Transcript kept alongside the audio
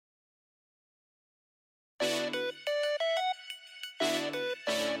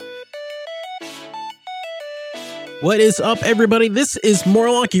What is up, everybody? This is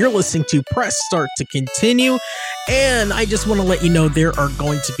Morlock. You're listening to Press Start to Continue. And I just want to let you know there are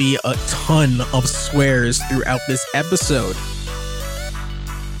going to be a ton of swears throughout this episode.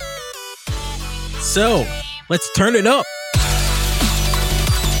 So, let's turn it up.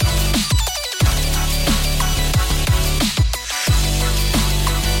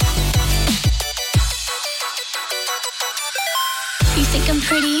 You think I'm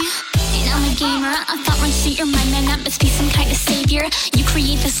pretty? I'm a gamer. I thought once that you're my man, that must be some kind of savior. You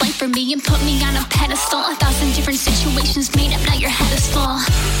create this life for me and put me on a pedestal. 1,000 different situations made up, now your head is full.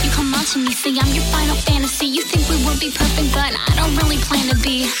 You come on to me, say I'm your final fantasy. You think we will be perfect, but I don't really plan to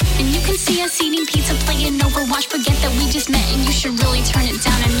be. And you can see us eating pizza, playing Overwatch. Forget that we just met and you should really turn it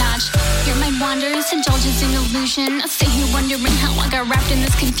down a notch. Your mind wanders, indulges in illusion. I sit here wondering how I got wrapped in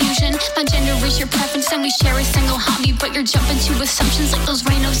this confusion. My gender is your preference and we share a single hobby, but you're jumping to assumptions like those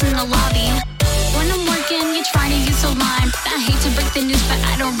rhinos in the lobby. When I'm working, you try to use a line. I hate to break the news, but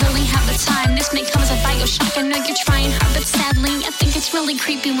I don't really have the time. This may come as a Bioshock. I know you're trying hard, but sadly, I think it's really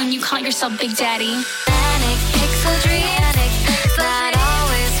creepy when you call yourself Big Daddy. Manic pixel dream, not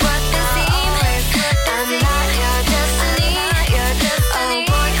always what they seem. I'm not your destiny. Oh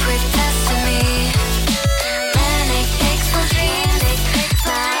boy, quit testing me. Manic pixel dream,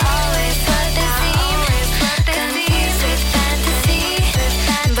 not always what they seem. Confused with fantasy,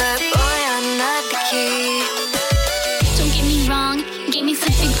 but boy, I'm not the key. Don't get me wrong, gave me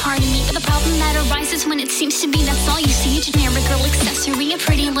some big part of me, but the problem that arises when it seems to be that's all you see. A generic girl accessory, a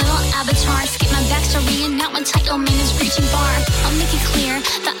pretty little avatar. Skip my backstory and now my title man is reaching bar. I'll make it clear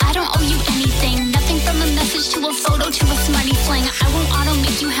that I don't owe you anything. Nothing from a message to a photo to a smutty fling. I won't auto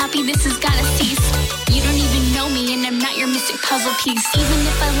make you happy, this has gotta cease. You don't even know me and I'm not your mystic puzzle piece. Even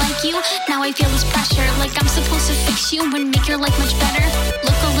if I like you, now I feel this pressure, like I'm supposed to fix you and make your life much better.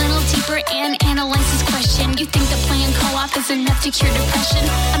 Look a little deeper and analyze this question. You think that playing co-op is enough to cure depression?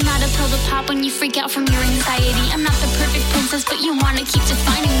 I'm not a pill to pop when you freak out from your anxiety. I'm not the perfect princess, but you wanna keep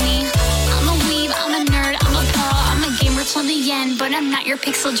defining me. I'm a weeb, I'm a nerd, I'm a pearl, I'm a gamer till the end, but I'm not your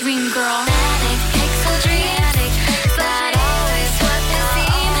pixel dream girl. Manic pixel dream, not always what they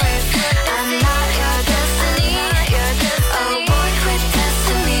seem. I'm not your destiny. Oh boy, quit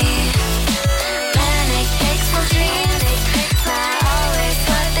testing me. Manic pixel dream, not always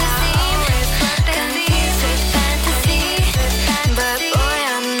what they seem. Confused with fantasy, but boy,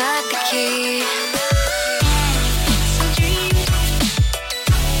 I'm not the key.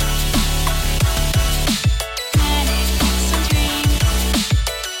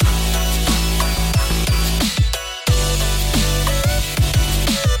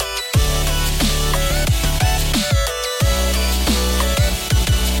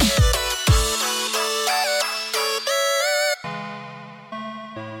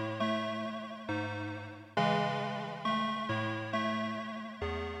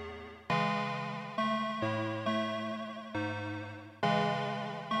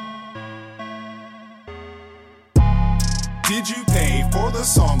 Did you pay for the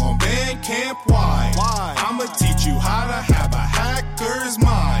song on Bandcamp? Why? I'ma teach you how to have a hacker's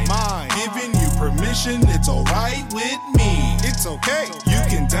mind. Giving you permission, it's alright with me. It's okay. You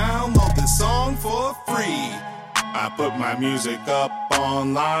can download the song for free. I put my music up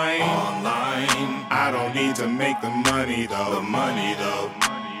online. I don't need to make the money though.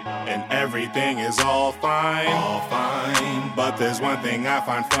 And everything is all fine. But there's one thing I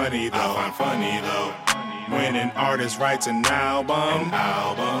find funny though. When an artist writes an album,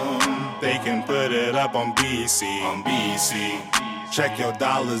 they can put it up on BC. Check your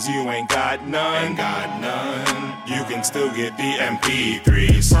dollars, you ain't got none. You can still get the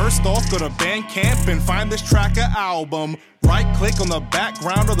MP3s. First off, go to Bandcamp and find this tracker album. Right-click on the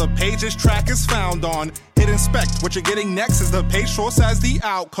background of the page this track is found on. Hit inspect. What you're getting next is the page source as the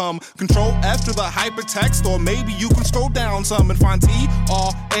outcome. Control F to the hypertext, or maybe you can scroll down some and find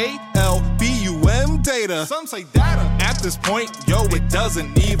TRALBUM data. Some say data. At this point, it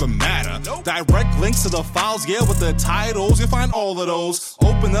doesn't even matter. Direct links to the files, with the titles, you'll find all of those.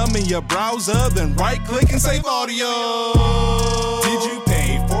 Open them in your browser, then right-click and save audio. Did you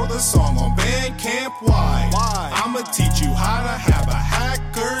pay for the song on Bandcamp? Why? I'ma teach you how to have a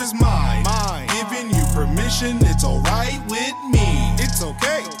hacker's mind. Giving you permission, it's alright with me. It's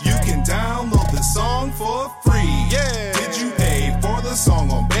okay. You can download the song for free. Did you pay for the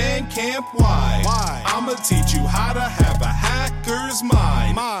song on Bandcamp? Why? I'ma teach you how to have a hacker's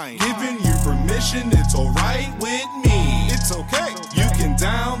mind. Giving you permission, it's alright with me. It's okay. You can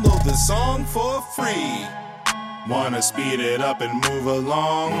download the song for free. Wanna speed it up and move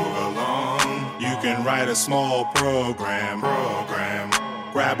along? You can write a small program.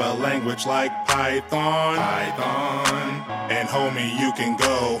 Grab a language like Python. And homie, you can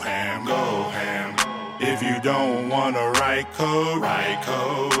go ham. If you don't wanna write code,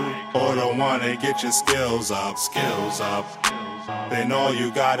 or don't wanna get your skills up, then all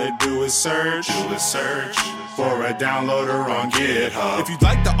you gotta do is search for a downloader on GitHub. If you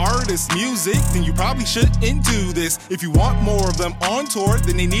like the artist's music, then you probably shouldn't do this. If you want more of them on tour,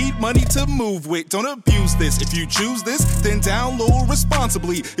 then they need money to move with. Don't abuse this. If you choose this, then download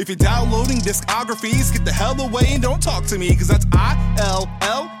responsibly. If you're downloading discographies, get the hell away and don't talk to me, cause that's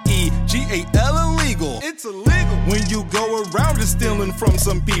ILLEGAL illegal. It's illegal when you go around just stealing from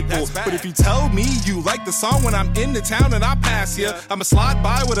some people. But if you tell me you like the song when I'm in the town and I pass ya, I'ma slide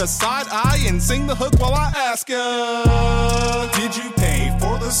by with a side eye and sing the hook while I ask ya. Did you pay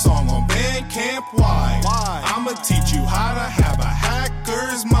for the song on Bandcamp? Why? I'ma teach you how to have a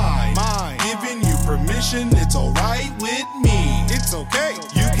hacker's mind. Giving you permission, it's alright with me. It's okay.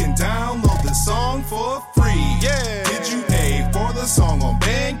 You can download the song for free. Yeah. Did you pay for the song on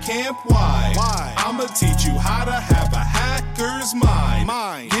Bandcamp? Why? I'ma teach you how to have a hacker's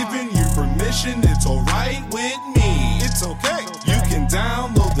mind. Giving you permission, it's alright with me. It's okay. You can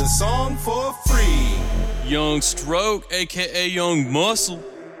download the song for free. Young Stroke, aka Young Muscle.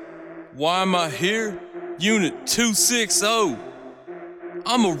 Why am I here? Unit 260.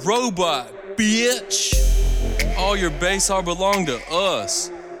 I'm a robot, bitch. All your bass are belong to us.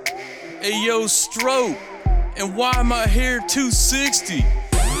 Hey yo, Stroke. And why am I here 260?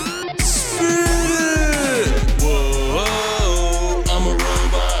 Whoa, I'm a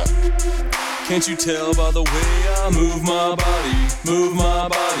robot. Can't you tell by the way I move my body? Move my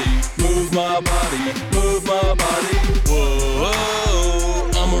body, move my body, move my body. Whoa,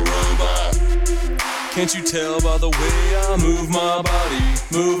 I'm a robot. Can't you tell by the way I move my body?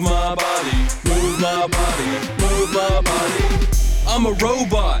 Move my body, move my body, move my body. I'm a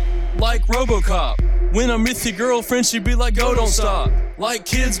robot, like RoboCop. When I'm with your girlfriend, she be like, go, don't stop. Like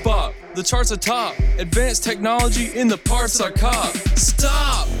Kids Bop, the charts are top. Advanced technology in the parts I cop.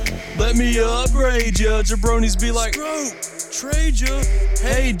 Stop! Let me upgrade ya. Jabronis be like, bro, trade ya.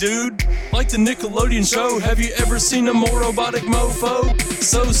 Hey dude, like the Nickelodeon show, have you ever seen a more robotic mofo?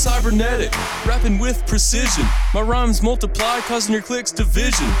 So cybernetic, rapping with precision. My rhymes multiply, causing your clicks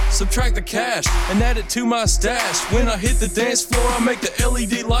division. Subtract the cash and add it to my stash. When I hit the dance floor, I make the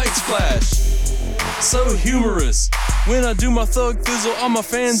LED lights flash. So humorous. When I do my thug fizzle, all my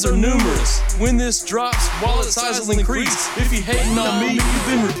fans are numerous. When this drops, wallet size will increase. If you hating on me, you've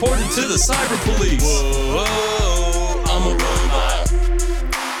been reported to the cyber police. Whoa, I'm a robot.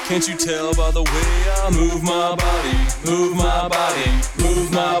 Can't you tell by the way I move my body? Move my body,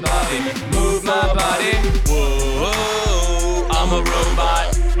 move my body, move my body. Whoa, I'm a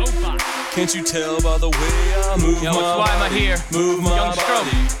robot. Can't you tell by the way I move my body? Why am I here? Move my Young Stroke.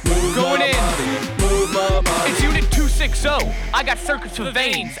 body, move Going my in. body, move my body. It's Unit 260. I got circuits for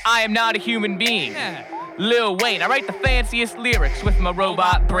veins. I am not a human being. Lil Wayne, I write the fanciest lyrics with my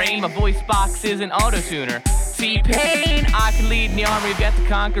robot brain. My voice box is an auto-tuner. T-Pain, I can lead in the army of Death to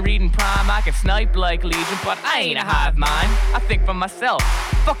conquer Eden Prime. I can snipe like Legion, but I ain't a hive mind. I think for myself,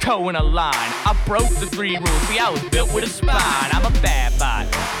 fuck toeing a line. I broke the 3 rules, see I was built with a spine. I'm a bad bot,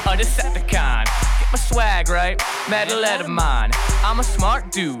 a Decepticon. Get my swag right, metal out of mine. I'm a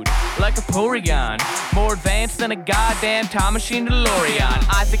smart dude, like a Porygon. More advanced than a goddamn time machine DeLorean.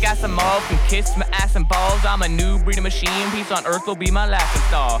 Isaac Asimov can kiss my ass and balls. I'm a new breed of machine, peace on earth will be my laughing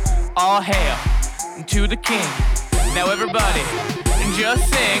star. All hail to the king. Now everybody, just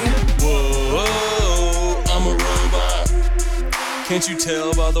sing. Whoa, I'm a robot. Can't you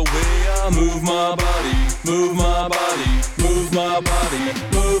tell by the way I move my body? Move my body, move my body,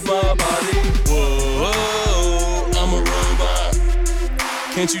 move my body. Whoa, I'm a robot.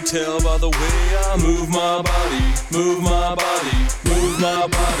 Can't you tell by the way I move my body? Move my body, move my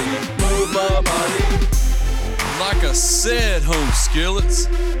body, move my body. Like I said, home skillets,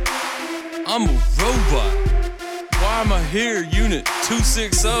 I'm a robot. Why am I here? Unit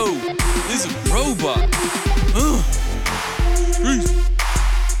 260 is a robot. Peace.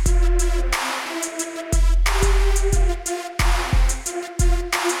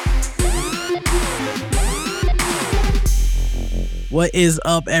 What is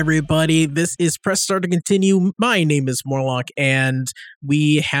up, everybody? This is Press Start to Continue. My name is Morlock, and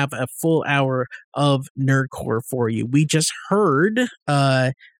we have a full hour of Nerdcore for you. We just heard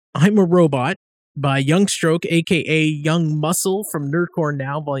I'm a Robot by Young Stroke, aka Young Muscle, from Nerdcore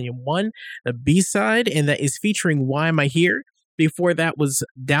Now Volume 1, the B-side, and that is featuring Why Am I Here? Before that was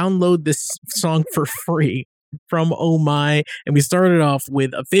Download This Song for Free from Oh My, and we started off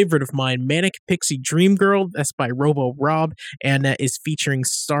with a favorite of mine, Manic Pixie Dream Girl. That's by Robo Rob, and that is featuring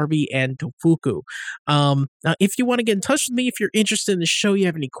Starby and Tofuku. Now, if you want to get in touch with me, if you're interested in the show, you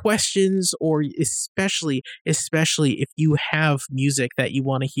have any questions, or especially if you have music that you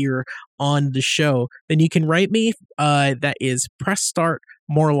want to hear on the show, then you can write me. That is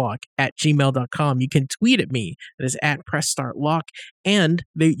pressstartmorlock@gmail.com. You can tweet at me. That is at pressstartlock. And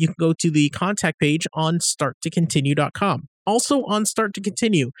you can go to the contact page on starttocontinue.com. Also on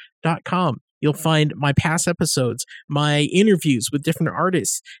starttocontinue.com, you'll find my past episodes, my interviews with different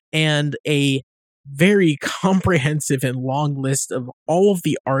artists, and a very comprehensive and long list of all of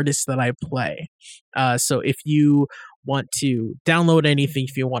the artists that I play. So if you want to download anything,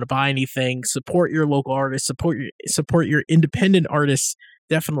 if you want to buy anything, support your local artists, support your independent artists,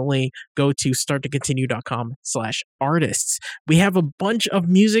 definitely go to starttocontinue.com/artists. We have a bunch of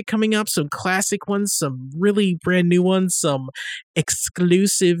music coming up, some classic ones, some really brand new ones, some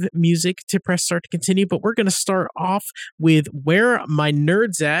exclusive music to Press Start to Continue, but we're going to start off with Where My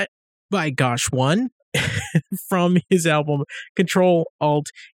Nerd's At by Gosh One from his album Control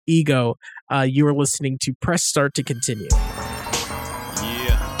Alt Ego. You are listening to Press Start to Continue.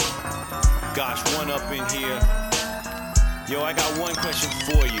 Yeah, Gosh One up in here. Yo, I got one question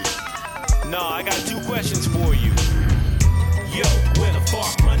for you. No, I got two questions for you. Yo, where the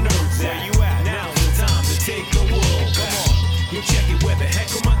fuck my nerds at? Where you at? Now's the time to take the world. Come on, you check it, where the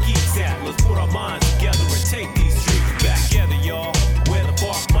heck are my geeks at? Let's put our minds together and take these streets back. Together, y'all. Where the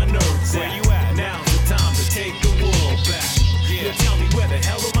fuck my nerds at? Where you at? Now's the time to take the world back. Yeah, tell me where the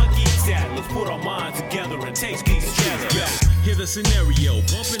hell are my geeks at? Let's put our minds together and take these streets back. Hear the scenario,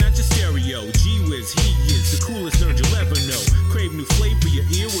 bumping at your stereo. Gee whiz, he is the coolest nerd you'll ever know. Crave new flavor for your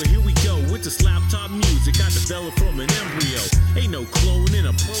ear, well here we go. With this laptop music I developed from an embryo. Ain't no cloning,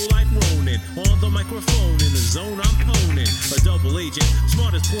 a pro like Ronin. On the microphone, in the zone I'm poning. A double agent,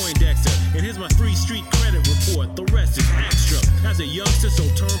 smart as Poindexter. And here's my free street credit report, the rest is extra. As a youngster,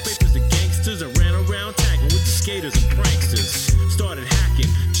 sold term papers to gangsters. I ran around tagging with the skaters and pranksters. Started hacking,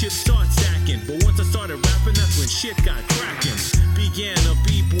 chips start stacking. But once I started rapping, that's when shit got cracking. Began a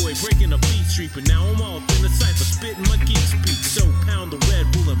b-boy breaking a beat street, but now I'm off in the cypher spitting my geek speak. So pound the Red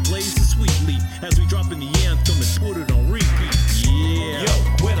Bull and blaze the sweet leaf as we drop in the anthem and put it on repeat. Yeah. Yo,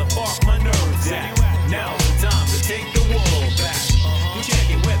 where the fuck my nerds at? Now's the time to take the world back. You check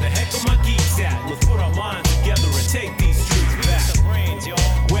it, where the heck are my geeks at? Let's put our minds together and take these streets back.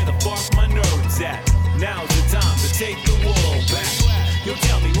 Where the fuck my nerds at? Now's the time to take the world back. Yo,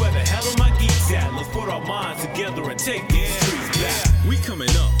 tell me where the hell are my geeks at? Let's put our minds together and take these streets back. We coming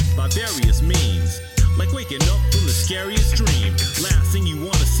up by various means, like waking up from the scariest dream. Last thing you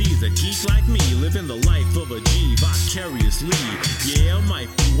wanna see is a geek like me living the life of a G vicariously. Yeah, I might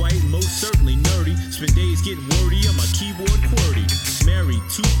be white, most certainly nerdy. Spend days getting wordy on my keyboard QWERTY. Married,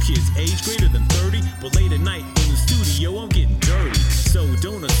 2 kids, age greater than 30, but late at night in the studio I'm getting dirty. So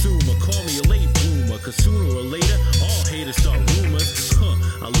don't assume or call me a late bloomer, cause sooner or later all haters start rumors.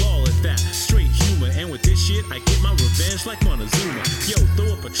 I loll at that, straight humor, and with this shit I get my revenge like Montezuma. Yo,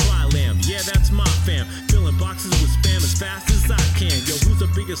 throw up a tri-lamb, yeah that's my fam. Filling boxes with spam as fast as I can. Yo, who's the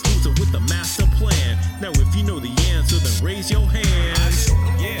biggest loser with the master plan? Now if you know the answer, then raise your hands.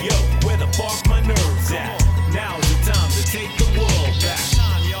 Yo, where the fuck my nerds at? Now's the time to take the world back.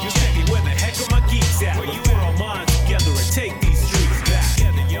 You check it, where the heck are my geeks at? Let's put our minds together and take these streets back.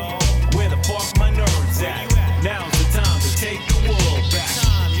 Where the fuck my nerds at? Now's the time to take the world back.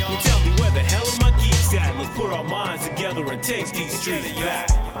 You tell me where the hell are my geeks at? Let's put our minds together and take these streets back.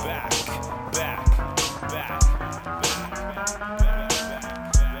 Back.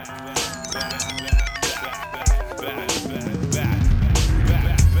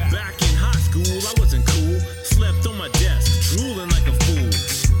 Back in high school, I wasn't cool. Slept on my desk, drooling like a fool.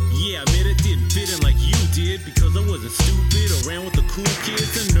 Yeah, I admit it didn't fit in like you did, because I wasn't stupid or ran with the cool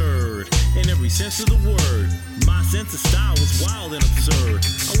kids. A nerd in every sense of the word. My sense of style was wild and absurd.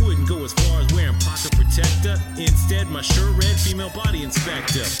 I wouldn't go as far as wearing pocket protector. Instead, my shirt read female body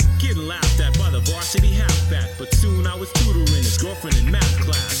inspector. Getting laughed at by the varsity halfback, but soon I was tutoring his girlfriend in math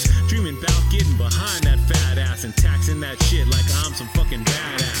class. Dreaming about getting behind that fat ass and taxing that shit like I'm some fucking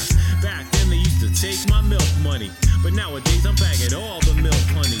badass. Back then they used to take my milk money, but nowadays I'm bagging all the milk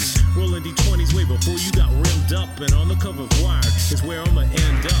honeys. Rolling D20s way before you got rimmed up, and on the cover of Wired is where I'ma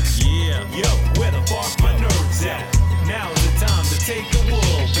end up. Yeah. Yo, where the fuck my nerds at? Now's the time to take the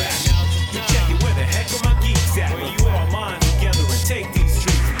world back. You check it, where the heck are my geeks at? Let's put our minds together and take these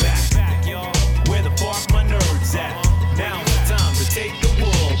streets back. Where the fuck my nerds at? Now's the time to take the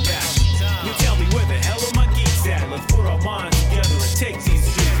world back. You tell me where the hell are my geeks at? Let's put our minds together and take these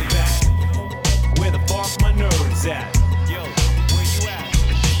streets back. Where the fuck my nerds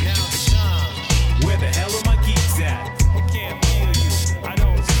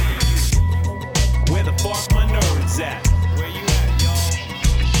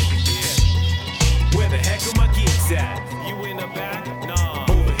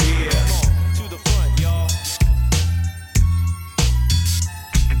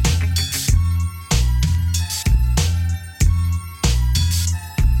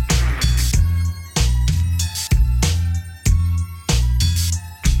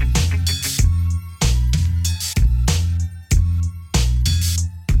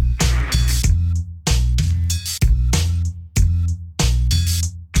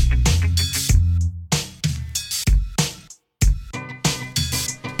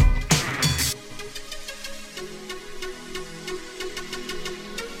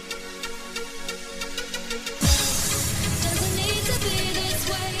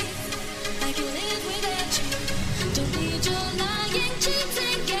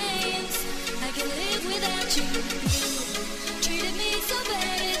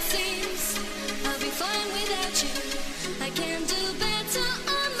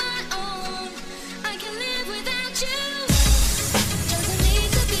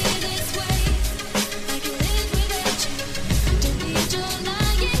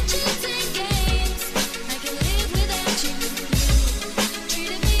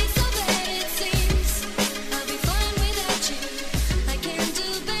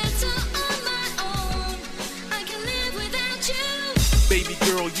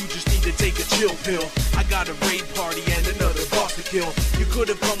girl, you just need to take a chill pill. I got a raid party and another boss to kill. You could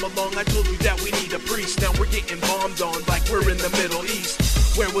have come along, I told you that we need a priest. Now we're getting bombed on like we're in the Middle East.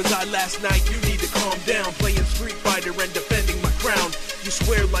 Where was I last night? You need to calm down. Playing Street Fighter and defending my crown. You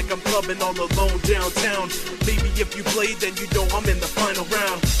swear like I'm clubbing all alone downtown. Maybe if you play, then you know I'm in the final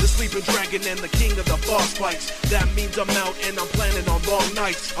round. The sleeping dragon and the king of the boss fights. That means I'm out and I'm planning on long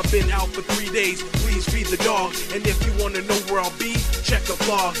nights. I've been out for 3 days, please feed the dog. And if you wanna know where I'll be, check the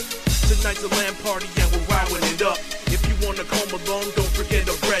vlog. Tonight's a LAN party and we're wowing it up. If you wanna come along, don't forget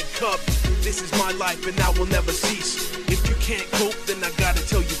a red cup. This is my life and I will never cease. If you can't cope, then I gotta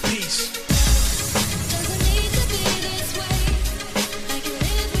tell you peace.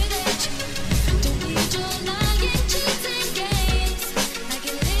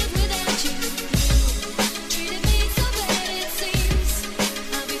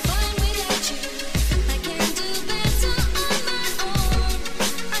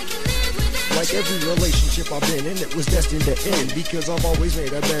 Like every relationship I've been in, it was destined to end, because I've always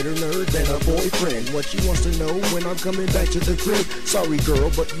made a better nerd than a boyfriend. What she wants to know when I'm coming back to the crib? Sorry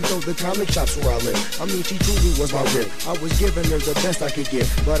girl, but you know the comic shop's where I live. I mean, she truly was my rib. I was giving her the best I could give,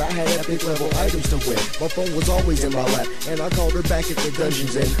 but I had epic level items to win. My phone was always in my lap, and I called her back at the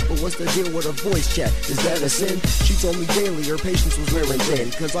dungeon's end. But what's the deal with a voice chat? Is that a sin? She told me daily her patience was wearing thin,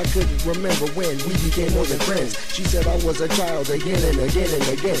 cause I couldn't remember when we became more than friends. She said I was a child again and again and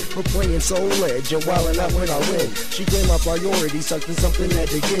again, for playing Soul Edge and wildin' out when I win. She claimed my priorities, something had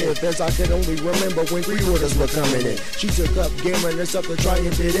to give, as I could only remember when pre-orders were coming in. She took up gaming herself to try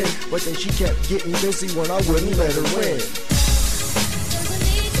and fit in, but then she kept getting busy when I wouldn't let her win.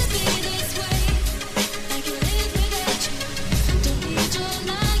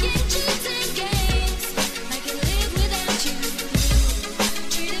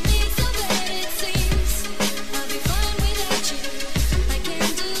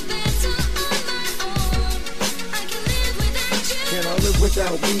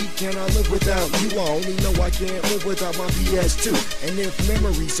 Without me, can I live without you? I only know I can't live without my PS2. And if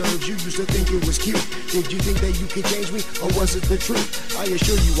memory serves, you used to think it was cute. Did you think that you could change me, or was it the truth? I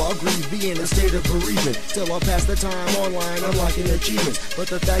assure you I'll grieve, be in a state of bereavement. Still I'll pass the time online, unlocking achievements. But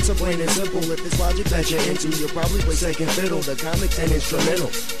the facts are plain and simple. If it's logic that you're into, you'll probably play second fiddle, the comics and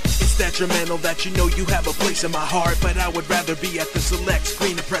instrumentals. It's detrimental that you know you have a place in my heart, but I would rather be at the select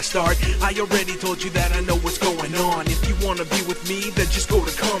screen and press start. I already told you that I know what's going on. If you wanna be with me, then just go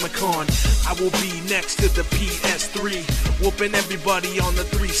to Comic-Con. I will be next to the PS3, whooping everybody on the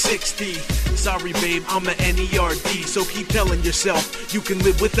 360. Sorry babe, I'm an NERD, so keep telling yourself you can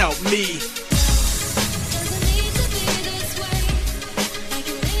live without me.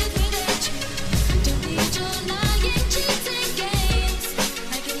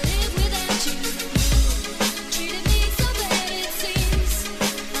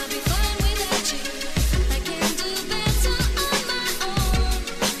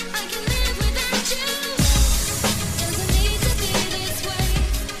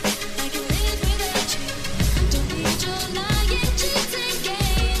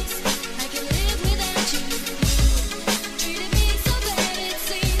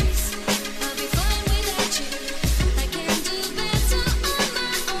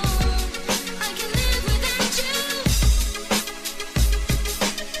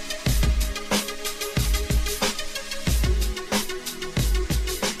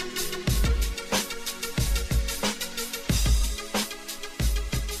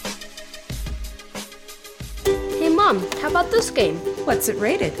 How about this game? What's it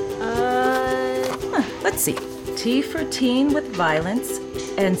rated? Let's see. T for teen with violence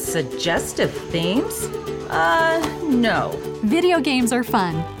and suggestive themes? No. Video games are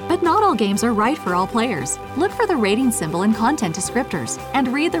fun, but not all games are right for all players. Look for the rating symbol in content descriptors and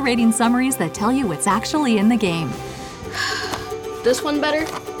read the rating summaries that tell you what's actually in the game. This one better?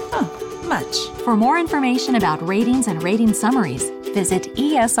 Much. For more information about ratings and rating summaries, visit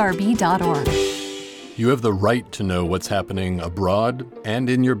esrb.org. You have the right to know what's happening abroad and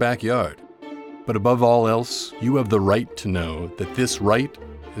in your backyard. But above all else, you have the right to know that this right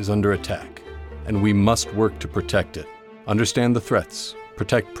is under attack, and we must work to protect it. Understand the threats.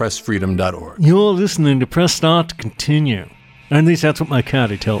 ProtectPressFreedom.org. You're listening to Press Start to Continue. At least that's what my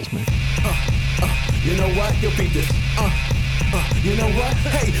caddy tells me. You know what? You'll beat this. You know what?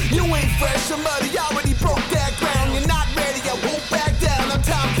 Hey, you ain't fresh. Somebody already broke that ground. You're not ready. I won't back down. I'm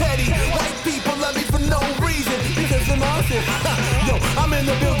Tom Petty. White people love me for no reason. Because I'm awesome. Yo, I'm in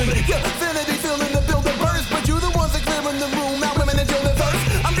the building. Yo, Infinity feeling the building burst. But you the ones that clearing the room. Now women until the thirst.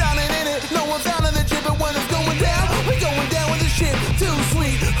 I'm drowning in it. No one's down in the chip. And when it's going down, we're going down with this shit. Too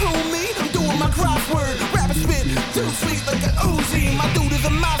sweet. Who me? I'm doing my crossword. Rap spit. Too sweet like an Uzi. My dude is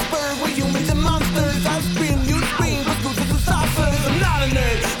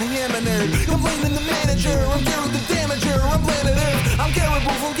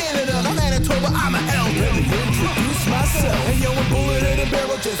from Canada, I'm Manitoba, I'm an elf. Let me introduce myself. Hey yo, I'm bullet in a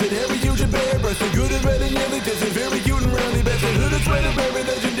barrel, chested, hairy, huge and bare breasted, good and red and yellow, distant, very cute and rarely bested. Hood is red and berry,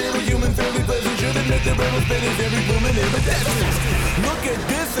 legendary, human, fairly pleasant. Should admit the barrel spin is every woman in pedestrians. Look at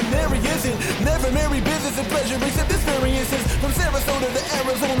this, and there he isn't. Never marry business and pleasure, except this variances. From Sarasota to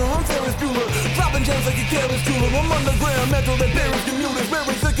Arizona, I'm Ferris Bueller. Dropping gems like a careless jeweler. I'm underground, metro that Paris commuters.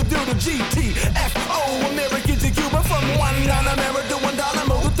 Wearing the computer, GTFO. Americans in Cuba from $1 America, $1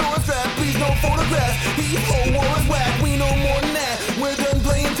 mobile tourist trap. Please no photographs. He-ho, war is whack. We know more than that. We're done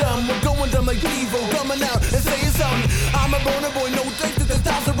playing dumb. We're going dumb like Devo. Coming out and saying something. I'm a burner boy, no thanks to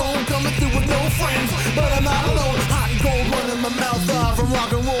testosterone. Coming through with no friends, but I'm not alone. Hot and cold, running my mouth off from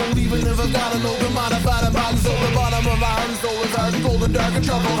rock and roll. Even if I got an open modified and body soul, the bottom of my heart and soul is hard and cold and dark and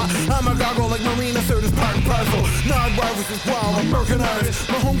trouble. I'm a gargoyle like Marina Sirtis, part and parcel. Nod-virus is wild, I'm murking artist.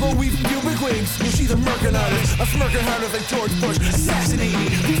 My homegirl weaves pubic wigs, yeah, she's a murking artist. I'm smirking artist like George Bush, assassinate me.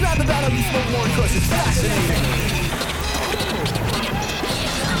 He's not the battle, you smoke more kush, it's fascinating.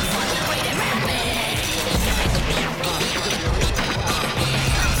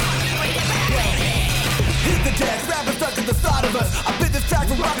 Rappers stuck at the start of us. I bit this track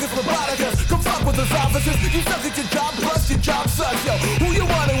from rockets roboticas. Come fuck with us officers. You suck at your job, plus your job sucks. Yo, who you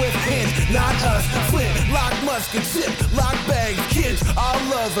wanted with? Hinge, not us. Flint, lock musket, zip, lock bags, kids, all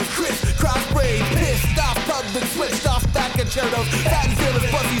lovers. Chris, cross braid, pissed off, public switched off back at Cherdos. Fat and fearless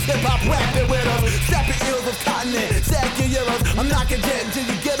pussies, hip hop rap their widows. Snap your ears of continent, sack your euros. I'm not content until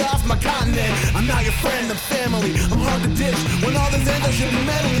you get off my continent. I'm not your friend, I'm family. I'm hard to ditch. When all this ends, I should be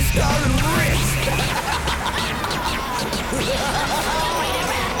mentally scarred and rich.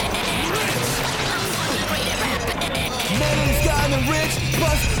 Mentally scarred and rich,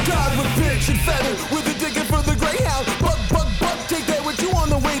 plus God with pitch and feather, with a ticket for the Greyhound. Buck, take that with you on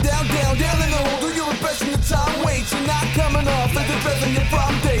the way down in the hole. Do your impression of time waits. You're not coming off as the dress on your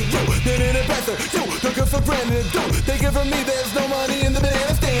prom date. You, then an impressor, you took it for granted. Don't take it from me, there's no money in the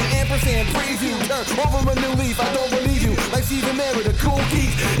banana stand. Ampersand, preview, turn over a new leaf. I don't believe you, like Stephen Merritt, a cool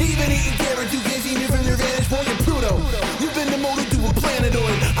geek. Even eating carrots, you can't see me from your vantage point. You're Pluto, you've been demoted to a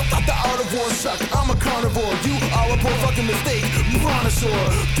planetoid. I thought the art of war sucked, I'm a carnivore. You are a poor fucking mistake, brontosaur.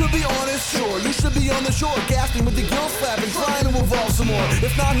 To be honest, sure, you should be on the shore, gasping with the guilt slap and trying to evolve some more.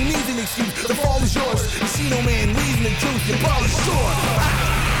 If not, who needs an excuse? The fall is yours. You see no man, reason and truth, your ball is short.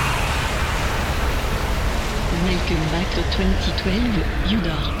 Welcome back to 2012,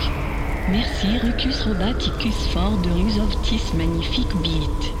 U-Dark. Merci Rucus Robaticus for the use of this magnifique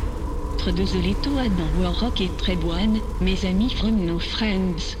beat. Très désolé to add Warrock est très bonne, mes amis from no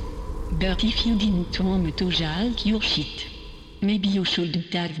friends. But if you didn't want to jalk your shit, maybe you should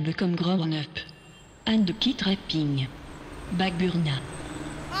have become grown up. And keep rapping. Backburner.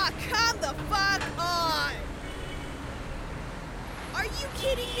 Ah, come the fuck on! Are you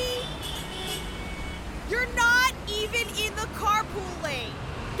kidding me? You're not even in the carpool lane!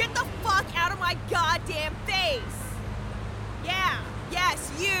 Get the fuck out of my goddamn face! Yeah,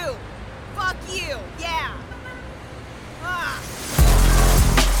 yes, you! Fuck you, yeah! Ah!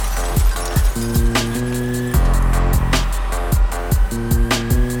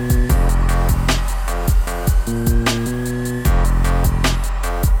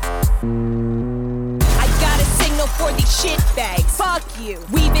 For these shitbags, fuck you.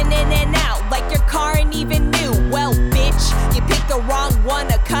 Weaving in and out like your car ain't even new. Well, bitch, you picked the wrong one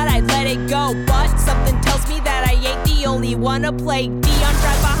to cut, I'd let it go. But something tells me that I ain't the only one to play Dion.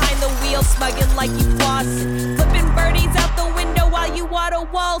 Drive behind the wheel, smugging like you flossin', flipping birdies out the window while you auto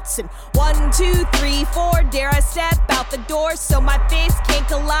waltzin'. 1, 2, 3, 4, dare I step out the door so my face can't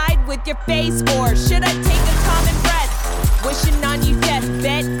collide with your face? Or should I take a common breath? Wishing on you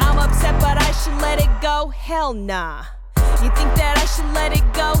deathbed. I'm upset, but I should let it go. Hell nah. You think that I should let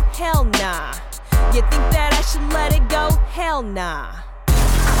it go? Hell nah. You think that I should let it go? Hell nah.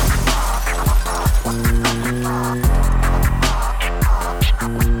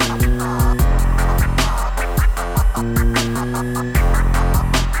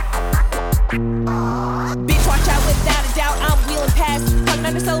 Bitch, watch out, without a doubt, I'm wheeling past. Talking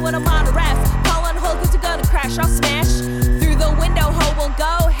undersold when I'm on a raft. Call on hold cause you're gonna crash, I'll smash. Through the window, ho will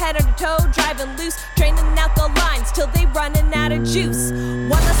go, head under toe, driving loose. Draining out the lines till they running out of juice.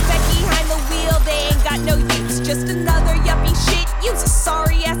 One less speck behind the wheel, they ain't got no use. Just another yuppie shit, use a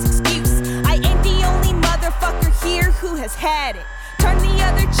sorry ass excuse. I ain't the only motherfucker here who has had it. Turn the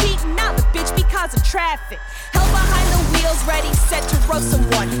other cheek, now the bitch because of traffic. Held behind the wheels, ready, set to roast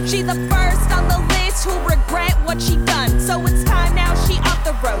someone. She the first on the list who'll regret what she done. So it's time now, she off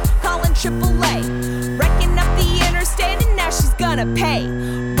the road, calling AAA. Wrecking up the interstate and now she's gonna pay.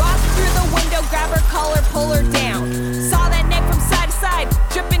 Walk through the window, grab her collar, pull her down. Saw that neck from side to side,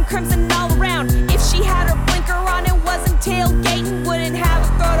 dripping crimson all around. If she had her blinker on and wasn't tailgating, wouldn't have a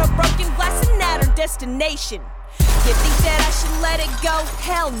throat of broken glass and at her destination. You think that I should let it go?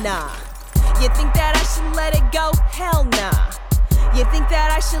 Hell nah. You think that I should let it go? Hell nah. You think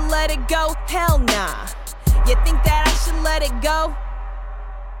that I should let it go? Hell nah. You think that I should let it go?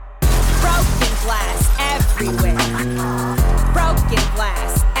 Broken glass everywhere. Broken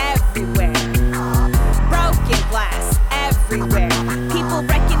glass everywhere. Broken glass everywhere. People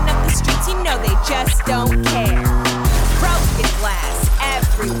wrecking up the streets, you know they just don't care. Broken glass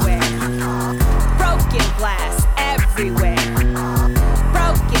everywhere. Broken glass everywhere.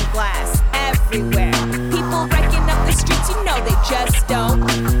 Broken glass everywhere. People wrecking up the streets, you know they just don't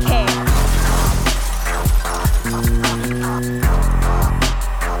care.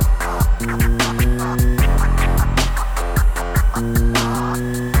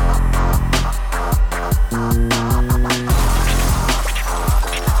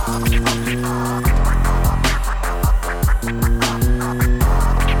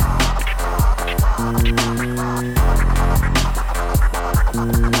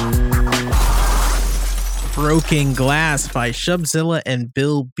 Broken Glass by Shubzilla and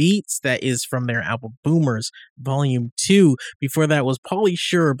Bill Beats. That is from their album Boomers Volume 2. Before that was Pauly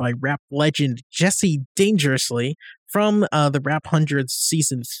Shore by rap legend Jesse Dangerously from the Rap Hundreds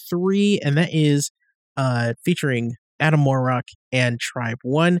Season 3. And that is featuring Adam Warrock and Tribe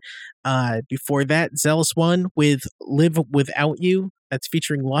One. Before that, Zealous One with Live Without You. That's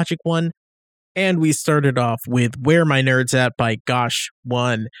featuring Logic One. And we started off with Where My Nerds At by Gosh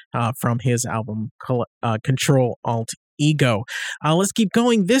One from his album Control Alt Ego. Let's keep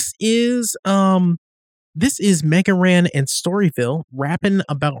going. This is Mega Ran and Storyville, Rappin'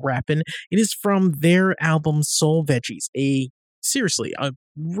 About Rappin'. It is from their album Soul Veggies, a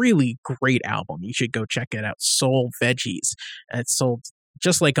really great album. You should go check it out, Soul Veggies. It's sold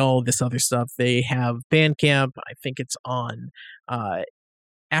just like all of this other stuff. They have Bandcamp. I think it's on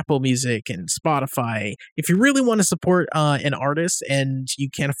Apple Music and Spotify. If you really want to support an artist and you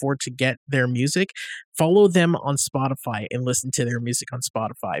can't afford to get their music, follow them on Spotify and listen to their music on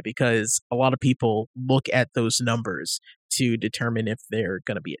Spotify, because a lot of people look at those numbers to determine if they're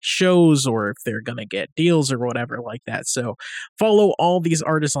going to be at shows or if they're going to get deals or whatever like that. So follow all these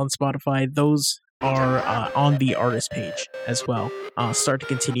artists on Spotify. Those are on the artist page as well.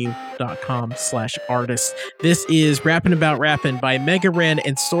 starttocontinue.com/artists. This is Rappin' About Rappin' by Mega Ran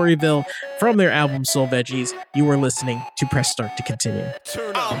and Storyville from their album Soul Veggies. You are listening to Press Start to Continue.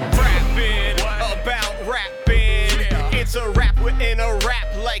 I'm rapping about rapping. It's a rap within a rap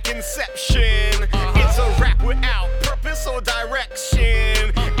like Inception. It's a rap without purpose or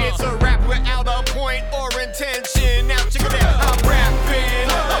direction. It's a rap without a point or intention. Now check it out. I'm rapping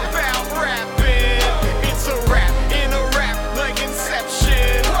about rapping. It's a rap in a rap like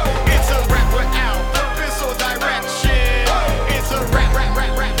Inception. It's a rap without purpose or direction. It's a rap.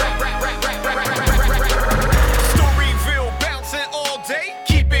 Storyville bouncing all day,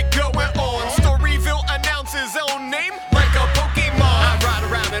 keep it going on. Storyville announces own name like a Pokemon. I ride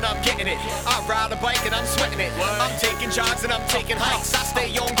around and I'm getting it. I ride a bike and I'm sweating it. I'm taking jogs and I'm taking hikes. I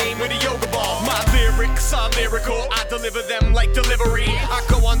stay on game with a yoga ball. My lyrics are lyrical. I deliver them like delivery. I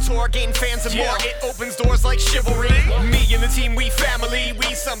go on tour, gain fans and more. It opens doors like chivalry. Me and the team, we family.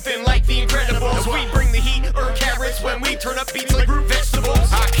 We something like the Incredibles. We bring the heat or carrots when we turn up beats like root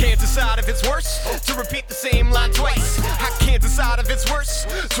vegetables. I can't decide if it's worse to repeat the same line twice. I can't decide if it's worse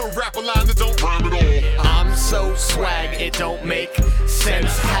to rap a line that don't rhyme at all. I'm so swag, it don't make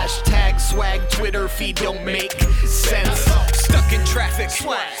sense. Hashtag swag, Twitter feed don't make sense. Stuck in traffic,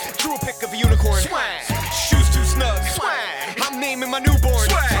 swag. Drew a pic of a unicorn, swag. Shoes too snug, swag. I'm naming my newborn,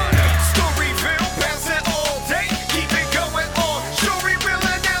 swag. Storyville, bouncing all day, keep it going on. Storyville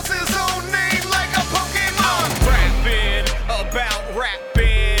announces own name like a Pokemon. I'm rapping about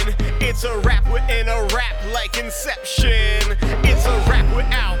rapping. It's a rap within a rap like Inception. It's a rap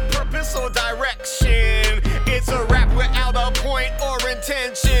without purpose or direction. It's a rap without a point or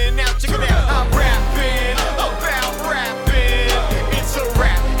intention. Now check it out. I'm rapping about rapping. It's a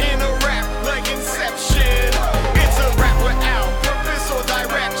rap in a rap like Inception. It's a rap without purpose or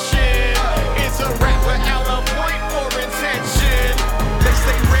direction. It's a rap without a point or intention. They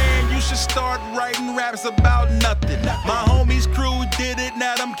say, Ran, you should start writing raps about nothing. My homies crew did it,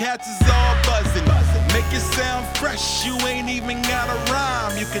 now them cats is all buzzing. Make it sound fresh, you ain't even gotta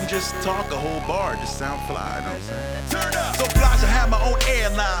rhyme. You can just talk a whole bar, just sound fly, you know what I'm saying? Turn up! So fly, I have my own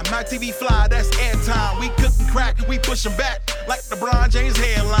airline. My TV fly, that's airtime. We cookin' crack, we pushin' back like LeBron James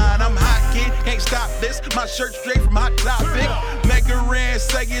headline. I'm hot, kid, can't stop this. My shirt straight from Hot Topic. Mega Ran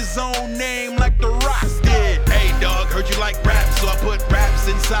say his own name like The Rock did. Hey, dog. Heard you like rap, so I put raps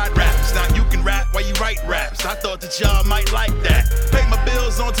inside raps. Now you can rap while you write raps. I thought that y'all might like that. Pay my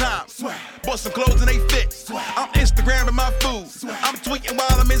bills on time. Bought some clothes and they fit. I'm Instagramming my food. I'm tweeting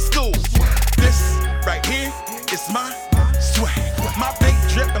while I'm in school. This right here is my swag. My paint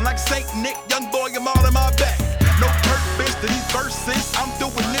dripping like Saint Nick. Young boy, I'm all in my back. No purpose to these verses. I'm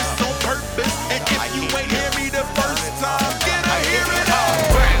doing this on purpose. And if you ain't hear me the first time, get a hear it all.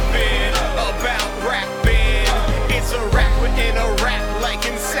 I'm rapping about rapping. It's a rap within a rap like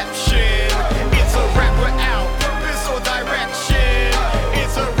Inception. It's a rap without purpose or direction.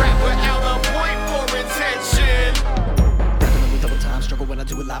 It's a rap without a point or intention. Rapping with double time, struggle when I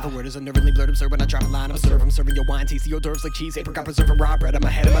do it live. A word is unnervingly blurred, absurd when I drop a line. I'm serving your wine, tasty hors d'oeuvres like cheese, apricot preserve, raw bread. I'm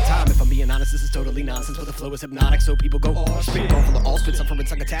ahead of my time. If I'm being honest, this is totally nonsense, but the flow is hypnotic, so people go, oh, spit, going full of all spit, suffer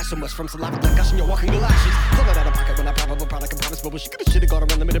it's like a task, so much from saliva, like gushing, you're walking galoshes. Pull it out of pocket when I pop up a product, I promise, but she could've got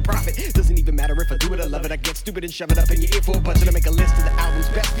a unlimited profit. Doesn't even matter if I do it, I love it, I get stupid and shove it up in your ear for a budget. I make a list of the album's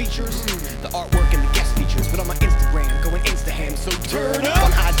best features, the artwork and the guest features, but on my Instagram, going Instaham, so turn up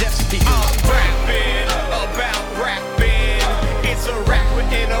on high def speakers. I'm rapping about rapping. It's a rap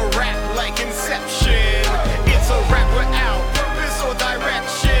within a rap like Inception. It's a rap without purpose or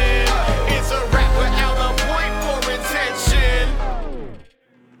direction. It's a rap without a point or intention.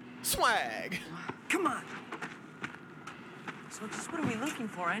 Swag. Come on. So just what are we looking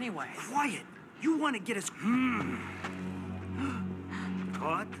for anyway? Quiet. You want to get us...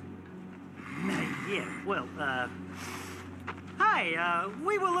 Caught? Yeah, well, Hi,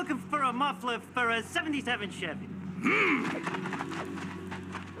 we were looking for a muffler for a 77 Chevy.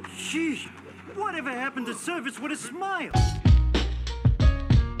 Sheesh, whatever happened to service with a smile?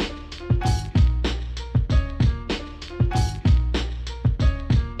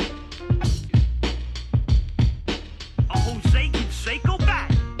 Jose Canseco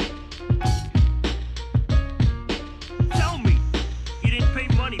back. Tell me, you didn't pay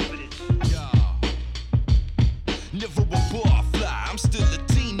money for this. Never a bar fly, I'm still a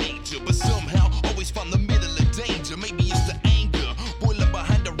teenager, but somehow always find the middle of danger. Maybe it's the anger, boiling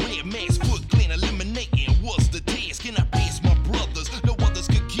behind the red mask, Foot Clan eliminating. What's the task? Can I pass my brothers? No others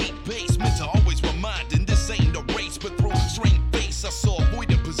could keep pace. Meant to always reminding this ain't a race, but through strained face I saw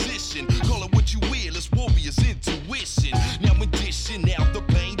avoided position. Call it what you will, it's warriors intuition. Now I'm dishing out the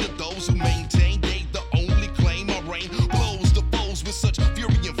pain to those who maintain they the only claim. My rain blows the foes with such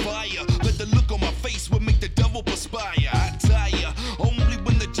fury and fire. Let the look on my face will make the devil perspire. I tire only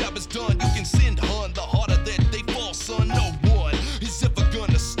when the job is done. You can send hun the harder that they fall, son. No one is ever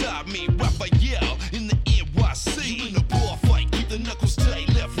gonna stop me. Raphael in the NYC. You in a bar fight, keep the knuckles tight,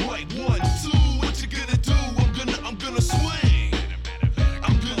 left, right, 1, 2. What you gonna do? I'm gonna swing.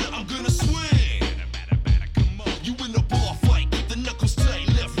 I'm gonna swing. You in a bar fight, keep the knuckles tight,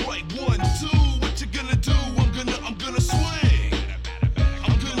 left, right, 1, 2. What you gonna do? I'm gonna swing.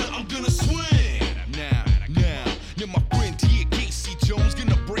 I'm gonna swing. Now, my friend here, Casey Jones,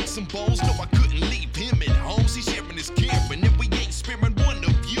 gonna break some bones. No, I couldn't leave him at home. He's sharing his caring, and we ain't sparing one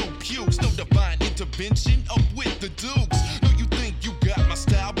of you pukes. No divine intervention, up with the dukes. No, you think you got my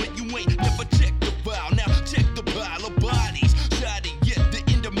style, but you ain't never checked the file. Now check the pile of bodies. Shot it yet the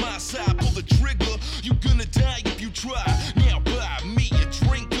end of my side. Pull the trigger, you gonna die if you try. Now buy me a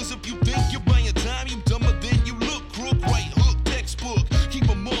drink, cause if you think you're buying time, you dumber than you look. Crook, right hook, textbook. Keep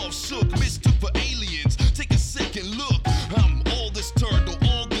them all shook, mistook for aliens. Take a second look. I'm all this turtle,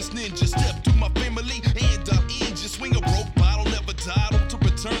 all this ninja. Step to my family and I'm in. Just swing a rope bottle, never title to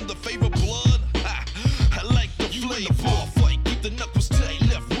return the favor blood. I like the flavor. You in the bar fight, keep the knuckles tight,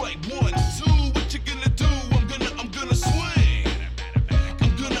 left, right, 1, 2. What you gonna do? I'm gonna swing.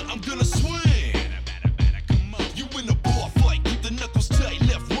 I'm gonna swing. You in the bar fight, keep the knuckles tight,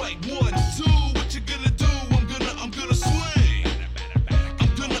 left, right, 1, 2. What you gonna do? I'm gonna swing.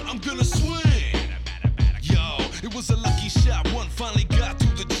 I'm gonna swing. Yo, it was a lucky shot. One finally got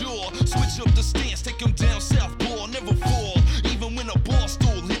through the jaw. Switch up the stance, take him down southpaw, never fall. Even when a ball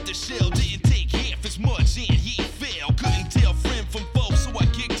stool hit the shell, didn't take half as much and he fell. Couldn't tell friend from foe, so I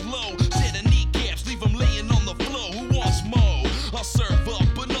kicked low. Shed the kneecaps, leave him laying on the floor. Who wants more? I'll serve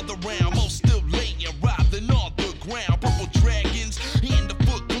up another round. Most still laying, writhing on the ground. Purple dragons and the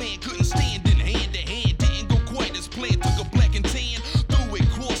Foot Clan couldn't stand in hand to hand. Didn't go quite as planned. Took a black and tan, threw it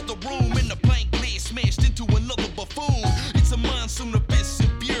across the room, and the plank glass smashed into another buffoon. It's a monsoon of fists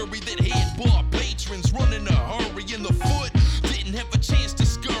and fury that had bar patrons running a hurry. In the Foot didn't have a chance to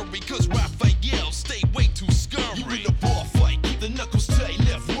scurry, cause Raphael stayed way too scurry. You in the bar fight, keep the knuckles tight,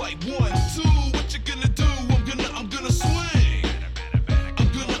 left, right, 1, 2. What you gonna do? I'm gonna swing.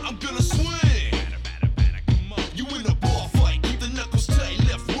 I'm gonna swing. You in the bar fight, keep the knuckles tight,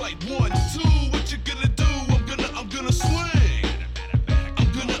 left, right, 1, 2. What you gonna do? I'm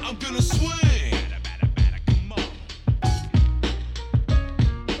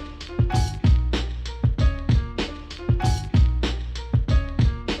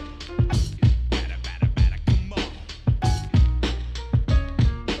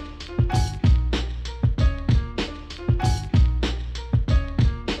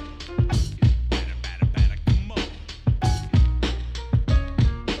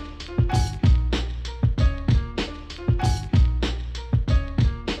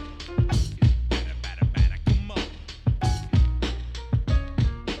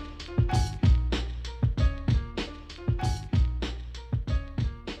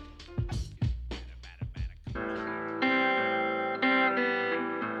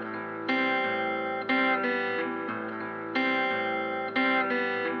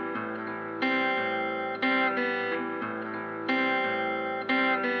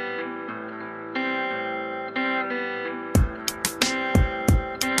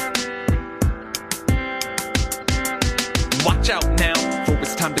watch out now, for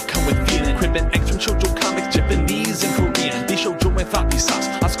it's time to come with feeling. Crib and action shoujo comics, Japanese and Korean. These shoujo and floppy socks,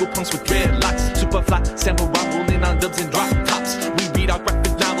 our school punks with dreadlocks. Super fly, samurai rolling on dubs and drop tops. We read our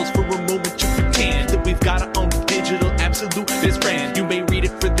graphic novels for a moment to pretend that we've got our own digital absolute best friend. You may read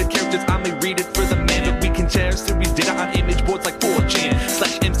it for the characters, I may read it for the man, but we can share series data on image boards like 4chan.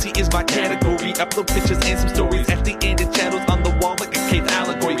 /MC is my category, upload pictures and some stories. At the end it shadows on the wall like a cave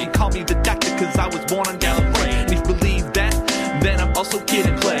allegory. You call me the doctor cause I was born on Gallifrey. And if you believe that, then I'm also kid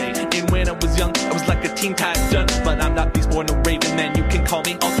and play. And when I was young, I was like a teen Titan. But I'm not Beast Born or Raven Man, you can call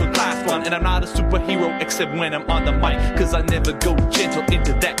me Ultra Class 1. And I'm not a superhero except when I'm on the mic, cause I never go gentle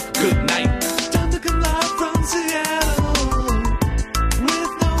into that good night. Time to come live from Seattle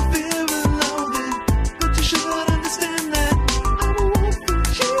with no fear and loathing. But you should understand that I'm a wolf in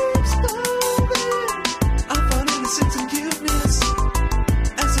sheep's clothing. I found innocence and cuteness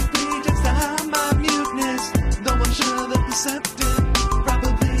as a pretext to hide my muteness. Though I'm sure the perceptive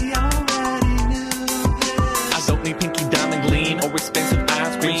probably already knew this. I don't need pinky diamond gleam or expensive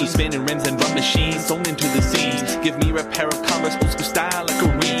ice cream. So spinning rims and drum machines sewn into the seams. Give me a pair of Converse, old school style like a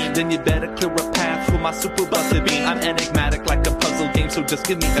ream. Then you better clear a path for my super buster beam. I'm enigmatic like a puzzle game, so just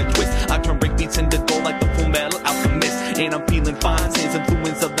give me a twist. I turn break beats into gold like the Full Metal Alchemist. And I'm feeling fine, sans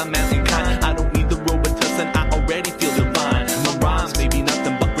influence of the mountain kind. I don't need the Robitussin, I already feel divine. My rhymes may be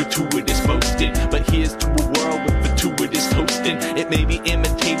nothing but gratuitous boasting, but here's to a world with gratuitous toasting. It may be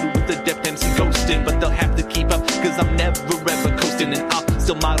imitated with the depth MC ghosting, but they'll have to keep up, cause I'm never ever coasting. And I'll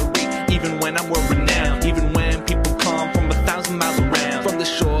still moderate, even when I'm world renowned. Even when people come from 1,000 miles around. From the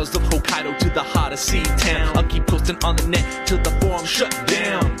shores of Hokkaido to the heart of Sea-Town, I'll keep coasting on the net till the forum shut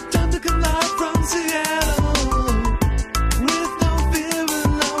down. Time to come live from Seattle with no fear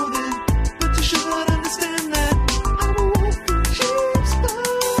and loathing. But you should understand that I'm a wolf in sheep's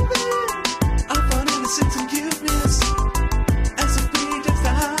clothing. I found innocence and cuteness as a pretext to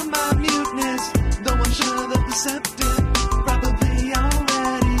hide my muteness. Though I'm sure the perceptive probably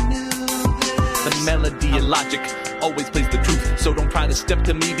already knew this. The melody of logic always plays the truth, so don't try to step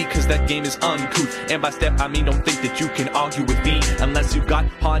to me because that game is uncouth. And by step I mean don't think that you can argue with me unless you've got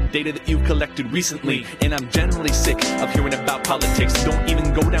hard data that you've collected recently. And I'm generally sick of hearing about politics. Don't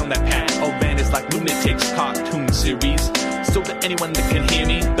even go down that path, or band is like lunatics. Cartoon series, so that anyone that can hear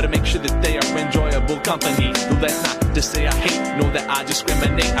me better make sure that they are enjoyable company. No, that's not to say I hate, nor that I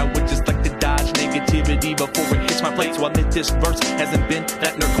discriminate. I would just like to dodge negativity before it hits my plate. So I admit this verse hasn't been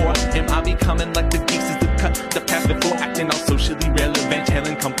that nerdcore. Am I becoming like the geeks that cut the path before, acting all socially relevant,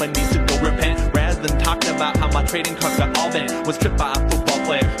 telling companies to go repent, rather than talking about how my trading cards got all bent? Was tripped by a football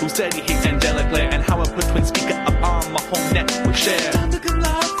player who said he hates angelic glare, and how I put twin speaker up on my home network share. Time to come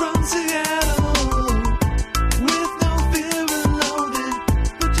live from Seattle with no fear and loathing.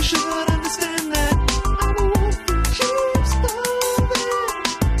 But you should understand that I'm a wolf in sheep's clothing.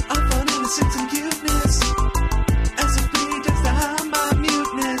 I found innocence and cuteness as a pretext to hide my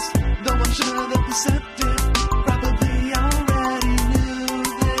muteness. Though I'm sure the perceptive probably already knew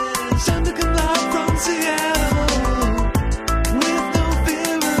this. Time to come live from Seattle with no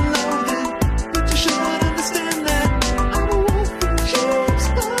fear and loathing. But you should understand that I'm a wolf in sheep's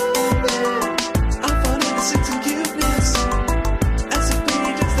clothing. I found innocence and cuteness as a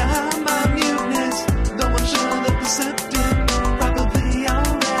pretext to hide my muteness. Though I'm sure the perceptive probably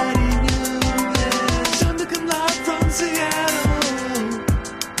already knew this. Time to come live from Seattle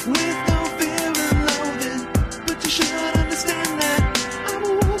with no fear and loathing. But you should understand that I'm a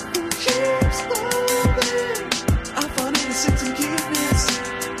wolf in sheep's clothing. I found innocence and cuteness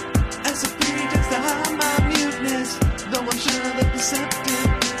as a pretext to hide my muteness. Though I'm sure the perceptive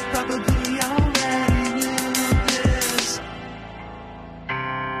probably already knew this.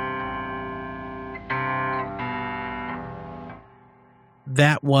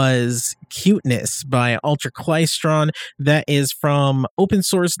 That was Cuteness by Ultra Clystron. That is from Open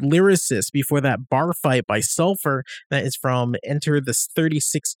Source Lyricist. Before that, Bar Fight by Sulfur. That is from Enter the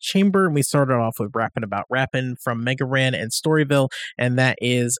 36th Chamber. And we started off with Rappin' About Rappin' from Mega Ran and Storyville. And that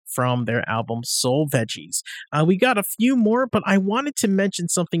is from their album Soul Veggies. We got a few more, but I wanted to mention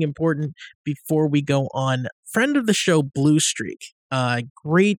something important before we go on. Friend of the show, Blue Streak.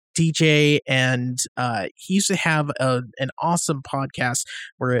 Great DJ, and he used to have an awesome podcast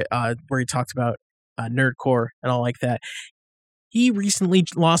where he talked about nerdcore and all like that. He recently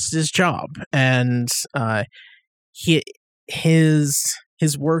lost his job, and his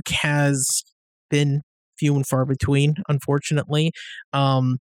work has been few and far between, unfortunately.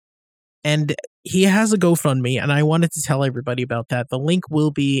 And he has a GoFundMe, and I wanted to tell everybody about that. The link will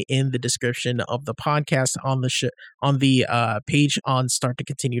be in the description of the podcast on the page on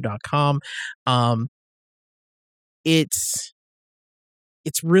starttocontinue.com. it's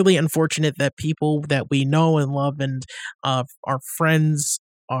really unfortunate that people that we know and love and our friends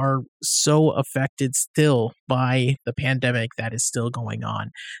are so affected still by the pandemic that is still going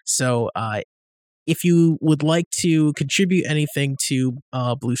on. So if you would like to contribute anything to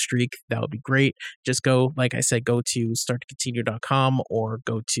Blue Streak, that would be great. Just go, like I said, go to starttocontinue.com or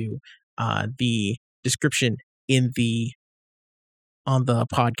go to the description on the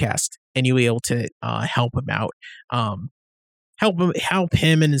podcast, and you'll be able to help him out. Help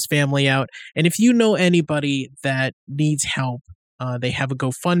him and his family out. And if you know anybody that needs help, they have a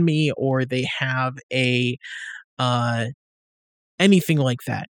GoFundMe or they have a anything like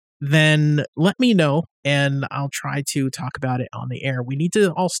that, then let me know and I'll try to talk about it on the air. We need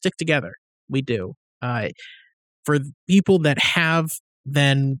to all stick together. We do. For people that have,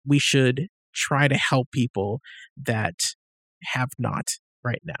 then we should try to help people that have not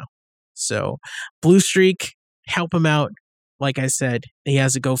right now. So Blue Streak, help him out. Like I said, he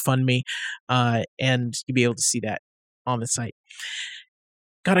has a GoFundMe, and you'll be able to see that on the site.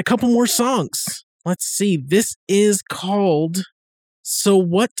 Got a couple more songs. Let's see. This is called So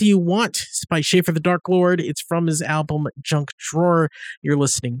What Do You Want? It's by Schaefer the Dark Lord. It's from his album Junk Drawer. You're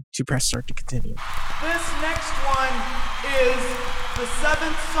listening to Press Start to Continue. This next one is the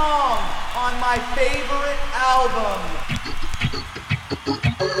 7th song on my favorite album.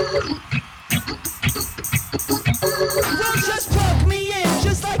 Well, just plug me in,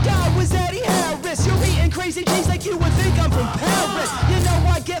 just like I was Eddie Harris. You're eating crazy cheese like you would think I'm from Paris. You know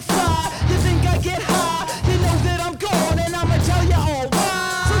I get fly, you think I get high. You know that I'm gone and I'ma tell you all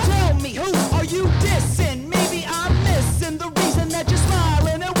why. So tell me, who are you dissing? Maybe I'm missing the reason that you're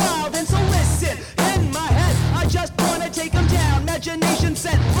smiling and wild. And so listen, in my head, I just wanna take them down. Imagination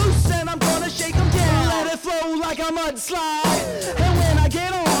set loose and I'm gonna shake them down. Let it flow like a mudslide. And when I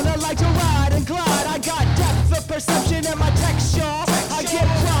get on, I like to ride and glide. I got depth of perception in my texture. I get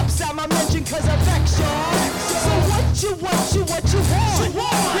props at my mention cause of affection. So what you want? You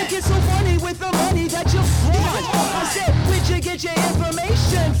get so funny with the money that you flaunt. I said, where'd you get your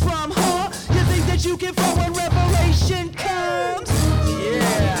information from, huh? You think that you can flow when revelation comes?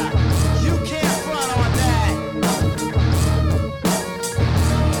 Yeah, you can't front on that.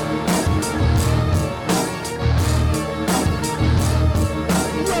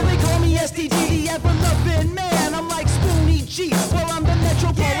 Well, they call me STD, ever-loving man. I'm like Spoonie G. Well, I'm the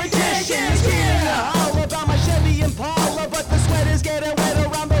metro politician. Yeah. All about my Chevy Impala, but the sweat is getting wet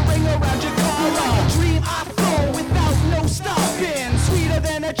around the ring around your collar. Like a dream, I flow without no stopping. Sweeter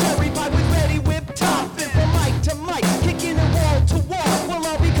than a cherry pie with ready whipped topping. From mic to mic, kicking it wall to wall. Well,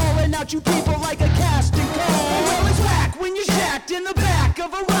 I'll be calling out you people like a casting call. Well, it's whack when you're jacked in the back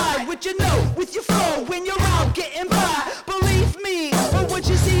of a ride. With your note, with your flow, when you're out getting by. Believe me, but what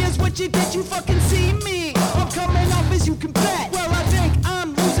you see is what you get. You fucking see me. I'm coming off as you can bet. Well, I think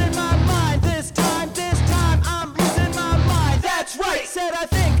I'm losing my mind this time. I'm losing my mind. That's right. Said I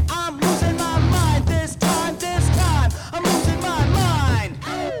think I'm losing my mind this time. I'm losing my mind.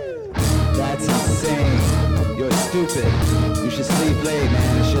 That's insane. You're stupid. You should sleep late,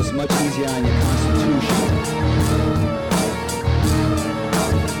 man. It's just much easier on your constitution.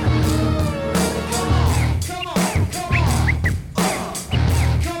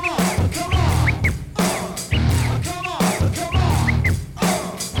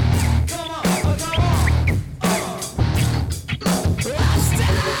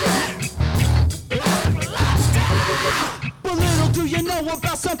 But little do you know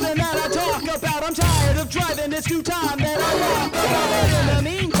about something that I talk about. I'm tired of driving, it's due time that I walk about. In the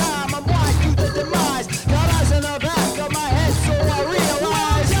meantime, I'm wide to the demise. Got eyes in the back of my head, so I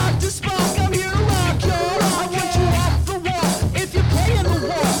realize. Dr. Spock, I'm here to rock your I want you off the wall, if you're playing the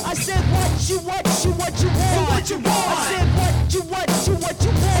war. I said what you want. I said what you want.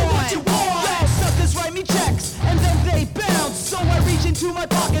 Y'all suckers write me checks, and then they bounce. So I reach into my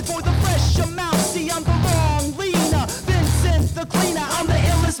pocket for the fresh amount. See, I'm the wrong leaner, Vincent the cleaner. I'm the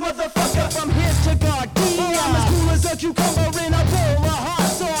illest motherfucker from here to Gardena. I'm as cool as a cucumber in a bowl of hot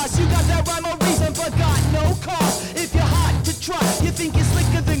sauce. You got that rhyme or reason, but got no cost. If you're hot to try, you think you're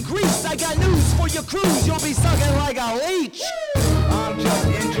slicker than grease. I got news for your cruise, you'll be sucking like a leech. I'm just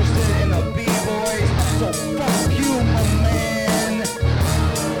interested in the B-boys, so fuck you, my man.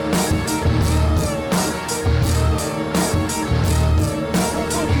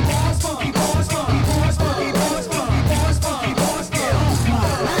 Funky balls,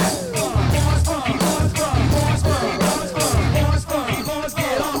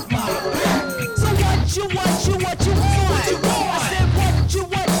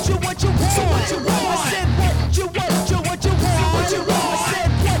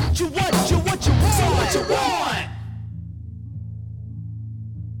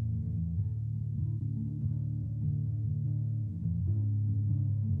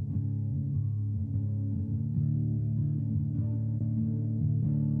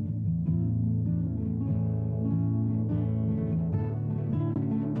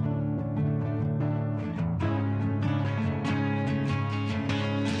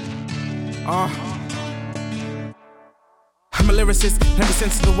 I'm a lyricist, never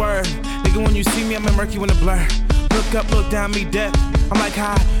sense of the word. Nigga, when you see me, I'm a murky when a blur. Look up, look down, me death. I'm like,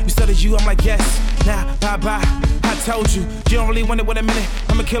 hi, you studied you, I'm like, yes. Nah, bye-bye, I told you. You don't really want it with a minute.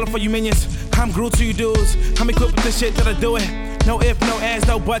 I'm a killer for you minions. I'm Groot to you dudes. I'm equipped with the shit that I do it. No if, no ands,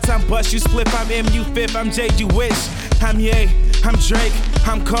 no buts, I'm bust, you split, I'm M, you fifth, I'm J, you wish. I'm Ye, I'm Drake,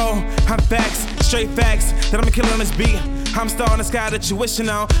 I'm Cole, I'm facts, straight facts, that I'm a killer on this beat. I'm star in the sky that you wishing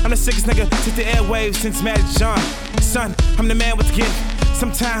on. I'm the sickest nigga to the airwaves since Magic John. Son, I'm the man with the gift.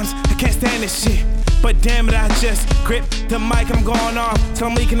 Sometimes I can't stand this shit, but damn it, I just grip the mic and I'm going off till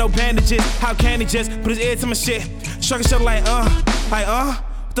I'm leaking no bandages. How can he just put his ear to my shit? Shrugging shit like what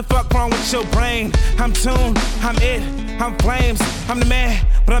the fuck wrong with your brain? I'm tuned, I'm it, I'm flames, I'm the man,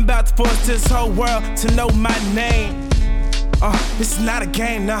 but I'm about to force this whole world to know my name. This is not a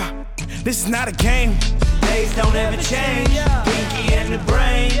game, nah, this is not a game. Days don't ever change, pinky and the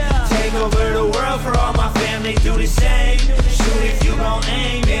brain. Take over the world for all my family, do the same. Shoot if you gon'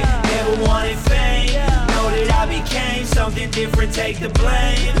 aim it, never wanted fame. Know that I became something different, take the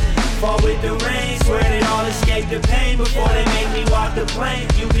blame. Fall with the rain, swear that I'll escape the pain before they make me walk the plane.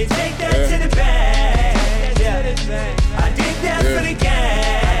 You can take that to the bank. I did that for the game.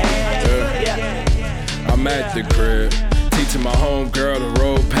 I'm at the crib, teaching my homegirl to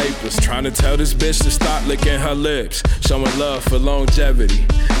roll papers, trying to tell this bitch to stop licking her lips, showing love for longevity.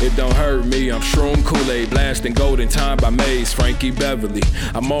 It don't hurt me, I'm Shroom Kool-Aid, blasting Golden Time by Maze, Frankie Beverly.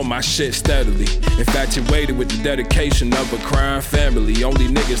 I'm on my shit steadily, infatuated with the dedication of a crime family. Only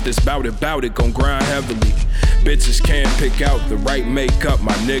niggas that's bout it gon' grind heavily. Bitches can't pick out the right makeup,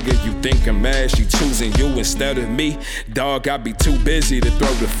 my nigga. You think I'm mad, she choosing you instead of me? Dog, I be too busy to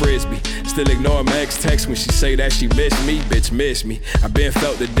throw the frisbee. Still ignore my ex text when she say that she miss me. Bitch, miss me. I been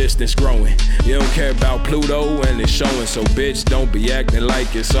felt the distance growing. You don't care about Pluto and it's showing, so bitch, don't be acting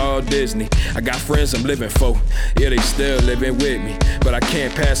like it's all Disney. I got friends I'm living for, yeah, they still living with me, but I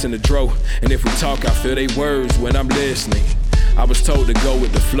can't pass in the dro. And if we talk, I feel they words when I'm listening. I was told to go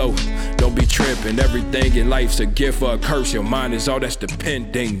with the flow. Don't be tripping, everything in life's a gift or a curse. Your mind is all that's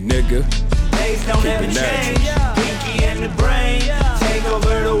depending, nigga. Days don't ever change, pinky and the brain. Take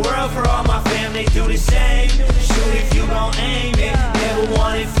over the world for all my family, do the same. Shoot if you gon' aim it, never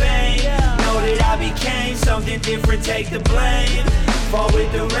wanted fame. Know that I became something different, take the blame. Fall with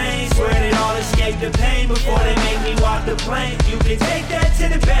the rain, swear that I'll escape the pain before they make me walk the plane. You can take that to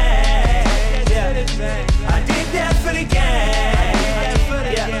the bank. I did that for the game.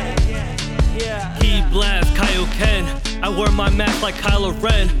 Key blast, Kaioken. I wear my mask like Kylo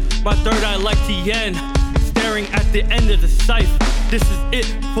Ren. My third eye like Tien. Staring at the end of the scythe. This is it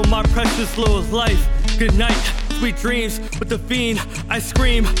for my precious little life. Good night, sweet dreams with the fiend. I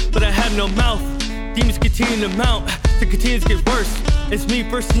scream, but I had no mouth. Demons continue to mount, to continue to get worse. It's me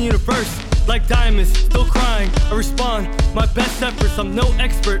first in the universe, like diamonds, still crying. I respond, my best efforts, I'm no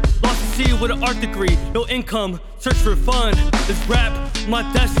expert. Lost at sea with an art degree, no income, search for fun. This rap, my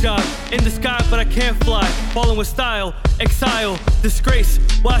desk job, in the sky but I can't fly. Falling with style, exile, disgrace.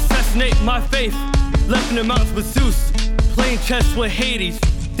 Why assassinate my faith? Left in the mountains with Zeus, playing chess with Hades,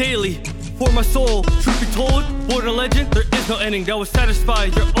 daily. For my soul, truth be told, born a legend, there is no ending that will satisfy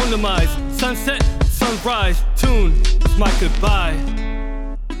your own demise. Sunset, sunrise, tune is my goodbye.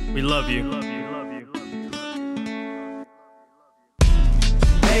 We love you.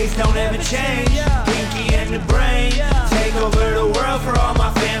 Days don't ever change, pinky and the brain. Take over the world for all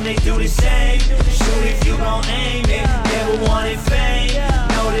my family, do the same. Shoot if you gon' aim it, never wanted fame.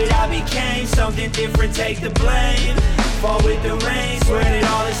 Know that I became something different, take the blame. Fall with the rain, swear that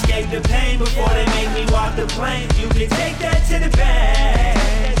I'll escape the pain before they make me walk the plane. You can take that to the bank.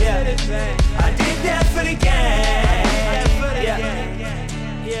 I did that for the game.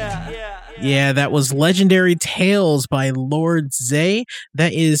 Yeah, that was Legendary Tales by Lord Zay.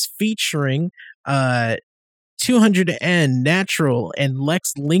 That is featuring 200N, Natural, and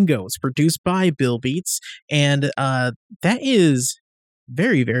Lex Lingo. It's produced by Bill Beats, and that is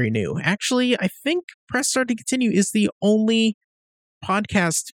very, very new. Actually, I think Press Start to Continue is the only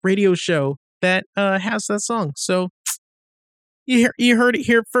podcast radio show that has that song. So you heard it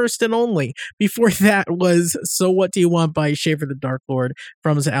here first and only. Before that was So What Do You Want by Shaver the Dark Lord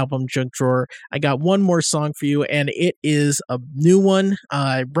from his album Junk Drawer. I got one more song for you, and it is a new one.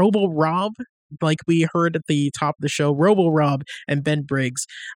 Robo Rob, like we heard at the top of the show, Robo Rob and Ben Briggs.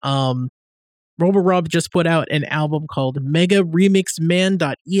 Robo Rob just put out an album called Mega Remix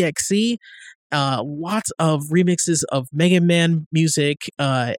Man.exe. Lots of remixes of Mega Man music,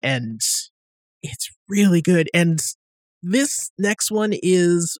 and it's really good. And this next one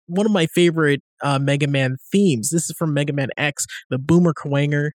is one of my favorite Mega Man themes. This is from Mega Man X, the Boomer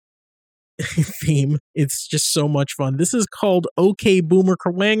Kwanger. theme. It's just so much fun. This is called OK Boomer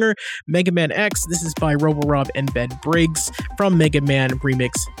Kerwanger, Mega Man X. This is by Roborob and Ben Briggs from Mega Man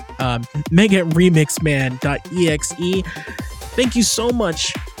Remix, MegaRemixMan.exe. Thank you so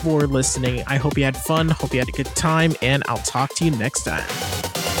much for listening. I hope you had fun. Hope you had a good time, and I'll talk to you next time.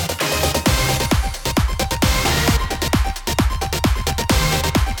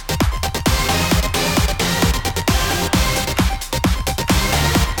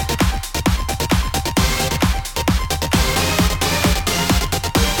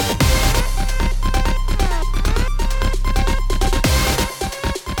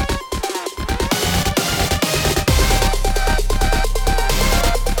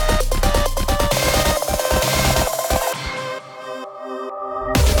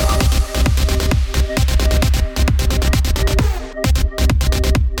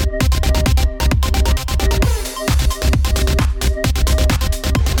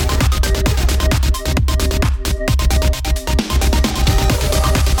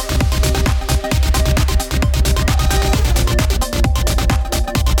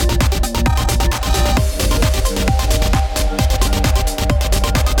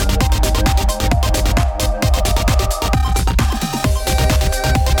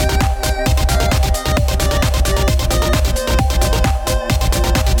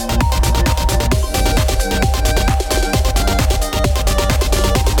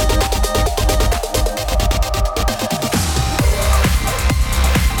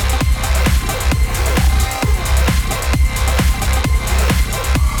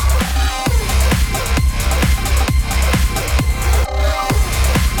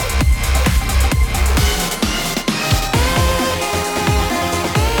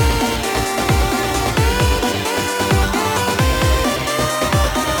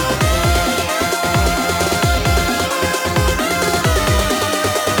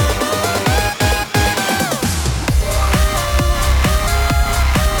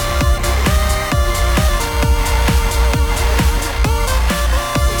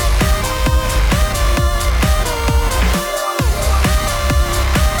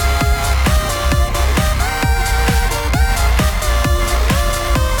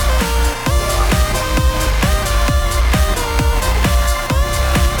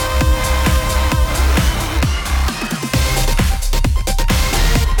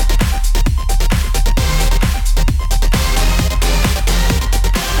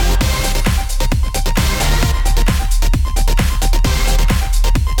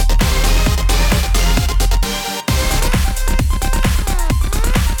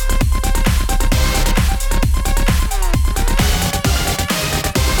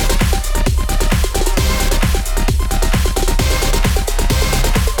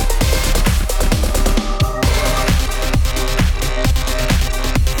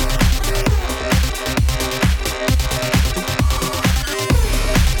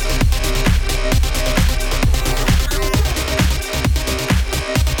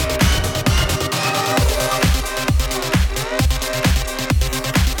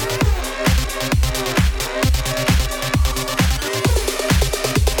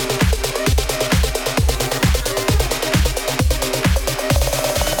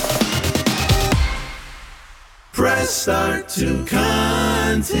 Start to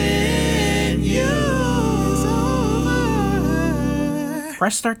continue.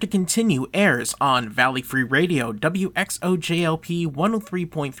 Press Start to Continue airs on Valley Free Radio, WXOJLP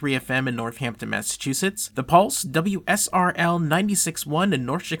 103.3 FM in Northampton, Massachusetts, The Pulse, WSRL 96.1 in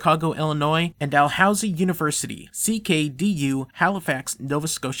North Chicago, Illinois, and Dalhousie University, CKDU, Halifax, Nova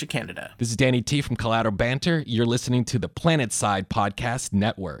Scotia, Canada. This is Danny T from Collateral Banter. You're listening to the PlanetSide Podcast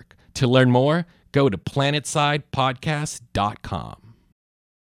Network. To learn more, go to planetsidepodcast.com.